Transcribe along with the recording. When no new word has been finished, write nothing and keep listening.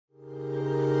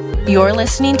You're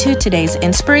listening to today's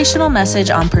inspirational message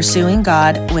on Pursuing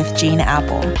God with Gene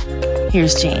Apple.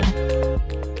 Here's Gene.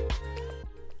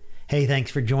 Hey, thanks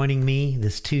for joining me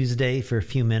this Tuesday for a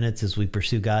few minutes as we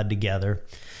pursue God together.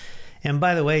 And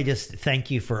by the way, just thank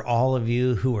you for all of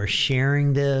you who are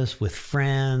sharing this with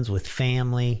friends, with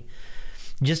family.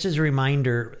 Just as a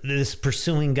reminder, this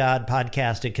Pursuing God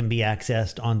podcast, it can be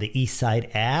accessed on the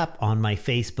Eastside app, on my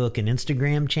Facebook and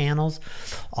Instagram channels,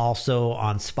 also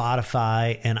on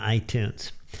Spotify and iTunes.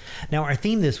 Now, our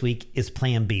theme this week is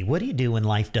Plan B. What do you do when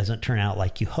life doesn't turn out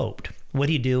like you hoped? What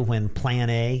do you do when Plan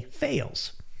A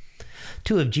fails?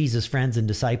 Two of Jesus' friends and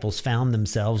disciples found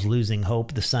themselves losing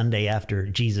hope the Sunday after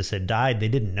Jesus had died. They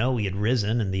didn't know he had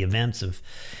risen, and the events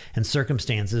and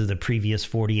circumstances of the previous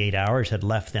 48 hours had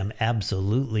left them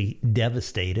absolutely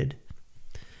devastated.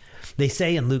 They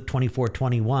say in Luke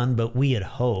 24:21, "But we had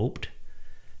hoped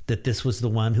that this was the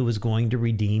one who was going to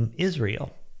redeem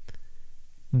Israel."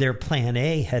 Their plan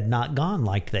A had not gone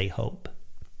like they hoped.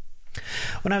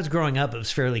 When I was growing up, it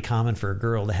was fairly common for a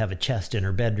girl to have a chest in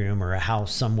her bedroom or a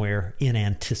house somewhere in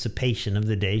anticipation of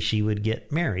the day she would get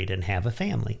married and have a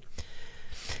family.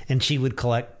 And she would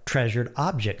collect treasured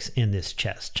objects in this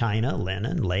chest: china,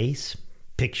 linen, lace,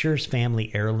 pictures, family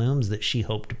heirlooms that she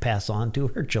hoped to pass on to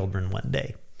her children one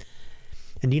day.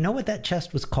 And do you know what that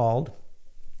chest was called?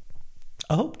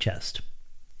 A hope chest.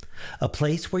 A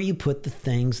place where you put the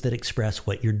things that express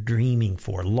what you're dreaming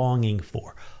for, longing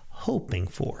for, hoping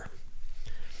for.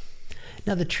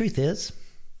 Now, the truth is,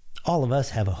 all of us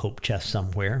have a hope chest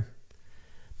somewhere,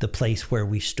 the place where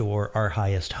we store our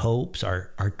highest hopes,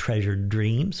 our treasured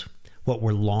dreams, what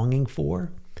we're longing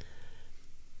for.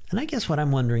 And I guess what I'm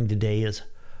wondering today is,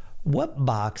 what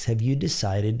box have you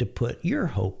decided to put your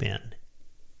hope in?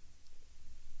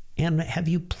 And have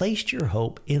you placed your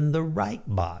hope in the right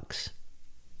box?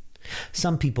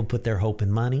 Some people put their hope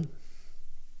in money.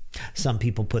 Some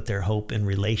people put their hope in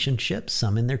relationships,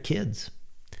 some in their kids.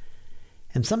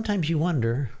 And sometimes you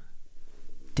wonder,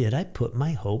 did I put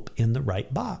my hope in the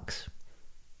right box?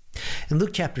 In Luke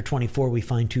chapter 24, we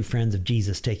find two friends of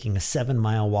Jesus taking a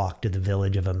 7-mile walk to the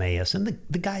village of Emmaus. And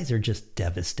the guys are just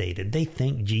devastated. They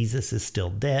think Jesus is still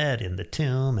dead in the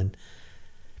tomb. And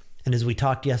as we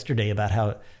talked yesterday about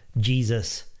how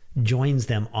Jesus joins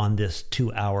them on this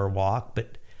 2-hour walk,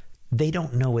 but they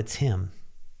don't know it's him.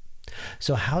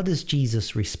 So how does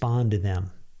Jesus respond to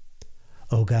them?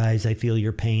 "Oh, guys, I feel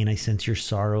your pain. I sense your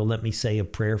sorrow. Let me say a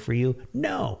prayer for you."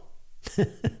 No.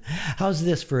 How's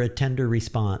this for a tender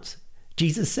response?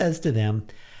 Jesus says to them,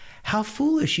 "How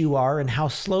foolish you are and how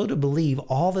slow to believe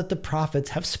all that the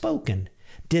prophets have spoken.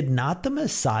 Did not the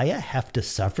Messiah have to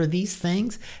suffer these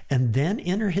things and then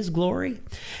enter his glory?"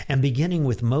 And beginning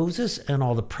with Moses and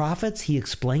all the prophets, he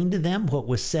explained to them what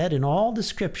was said in all the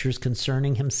scriptures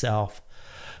concerning himself.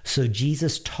 So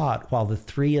Jesus taught while the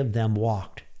three of them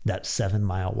walked that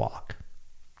 7-mile walk.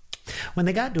 When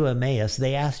they got to Emmaus,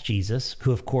 they asked Jesus,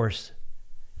 who of course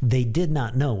they did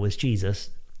not know was Jesus,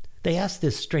 they asked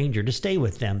this stranger to stay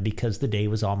with them because the day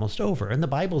was almost over. And the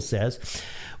Bible says,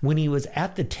 when he was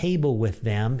at the table with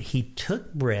them, he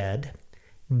took bread,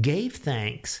 gave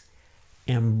thanks,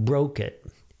 and broke it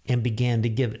and began to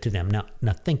give it to them.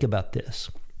 Now think about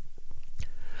this.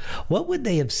 What would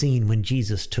they have seen when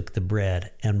Jesus took the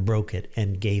bread and broke it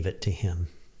and gave it to him?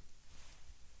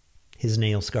 His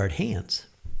nail-scarred hands.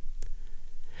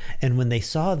 And when they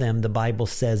saw them, the Bible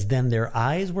says, then their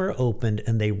eyes were opened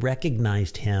and they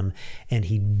recognized him, and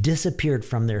he disappeared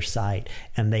from their sight.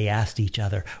 And they asked each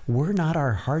other, "Were not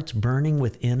our hearts burning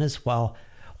within us while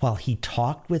he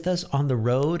talked with us on the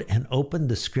road and opened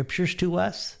the scriptures to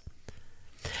us?"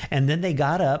 And then they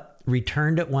got up,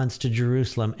 returned at once to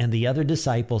Jerusalem and the other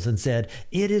disciples, and said,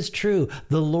 "It is true,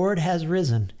 the Lord has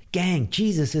risen. Gang,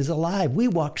 Jesus is alive. We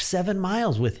walked 7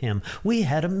 miles with him. We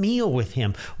had a meal with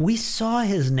him. We saw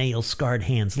his nail-scarred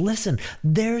hands. Listen,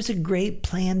 there's a great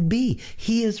plan B.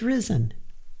 He is risen."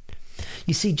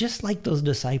 You see, just like those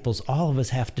disciples, all of us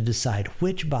have to decide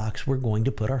which box we're going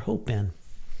to put our hope in.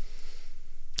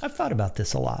 I've thought about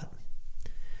this a lot.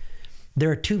 There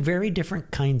are two very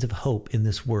different kinds of hope in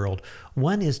this world.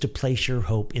 One is to place your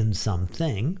hope in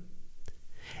something,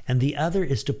 and the other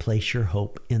is to place your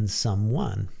hope in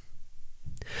someone.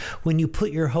 When you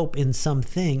put your hope in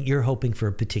something, you're hoping for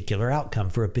a particular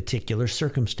outcome, for a particular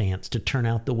circumstance to turn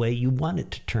out the way you want it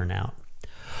to turn out.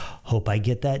 Hope I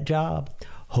get that job.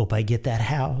 Hope I get that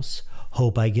house.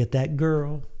 Hope I get that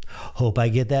girl. Hope I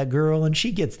get that girl and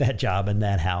she gets that job and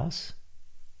that house.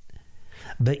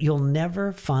 But you'll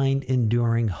never find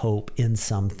enduring hope in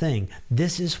something.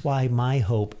 This is why my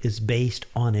hope is based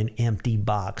on an empty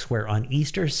box, where on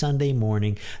Easter Sunday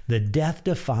morning, the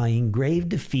death-defying,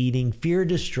 grave-defeating,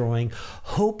 fear-destroying,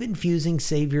 hope-infusing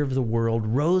Savior of the world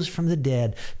rose from the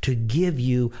dead to give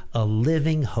you a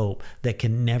living hope that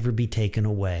can never be taken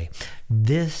away.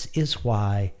 This is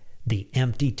why the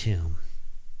empty tomb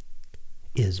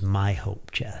is my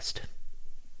hope chest.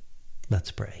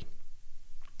 Let's pray.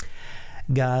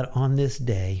 God, on this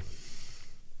day,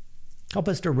 help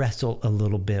us to wrestle a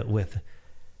little bit with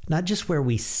not just where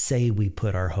we say we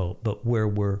put our hope, but where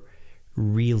we're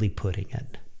really putting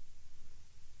it.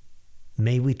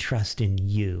 May we trust in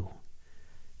you.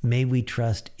 May we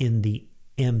trust in the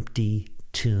empty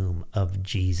tomb of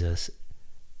Jesus,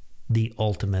 the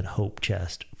ultimate hope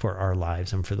chest for our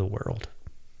lives and for the world.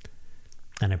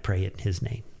 And I pray it in his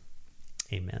name.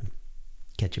 Amen.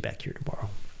 Catch you back here tomorrow.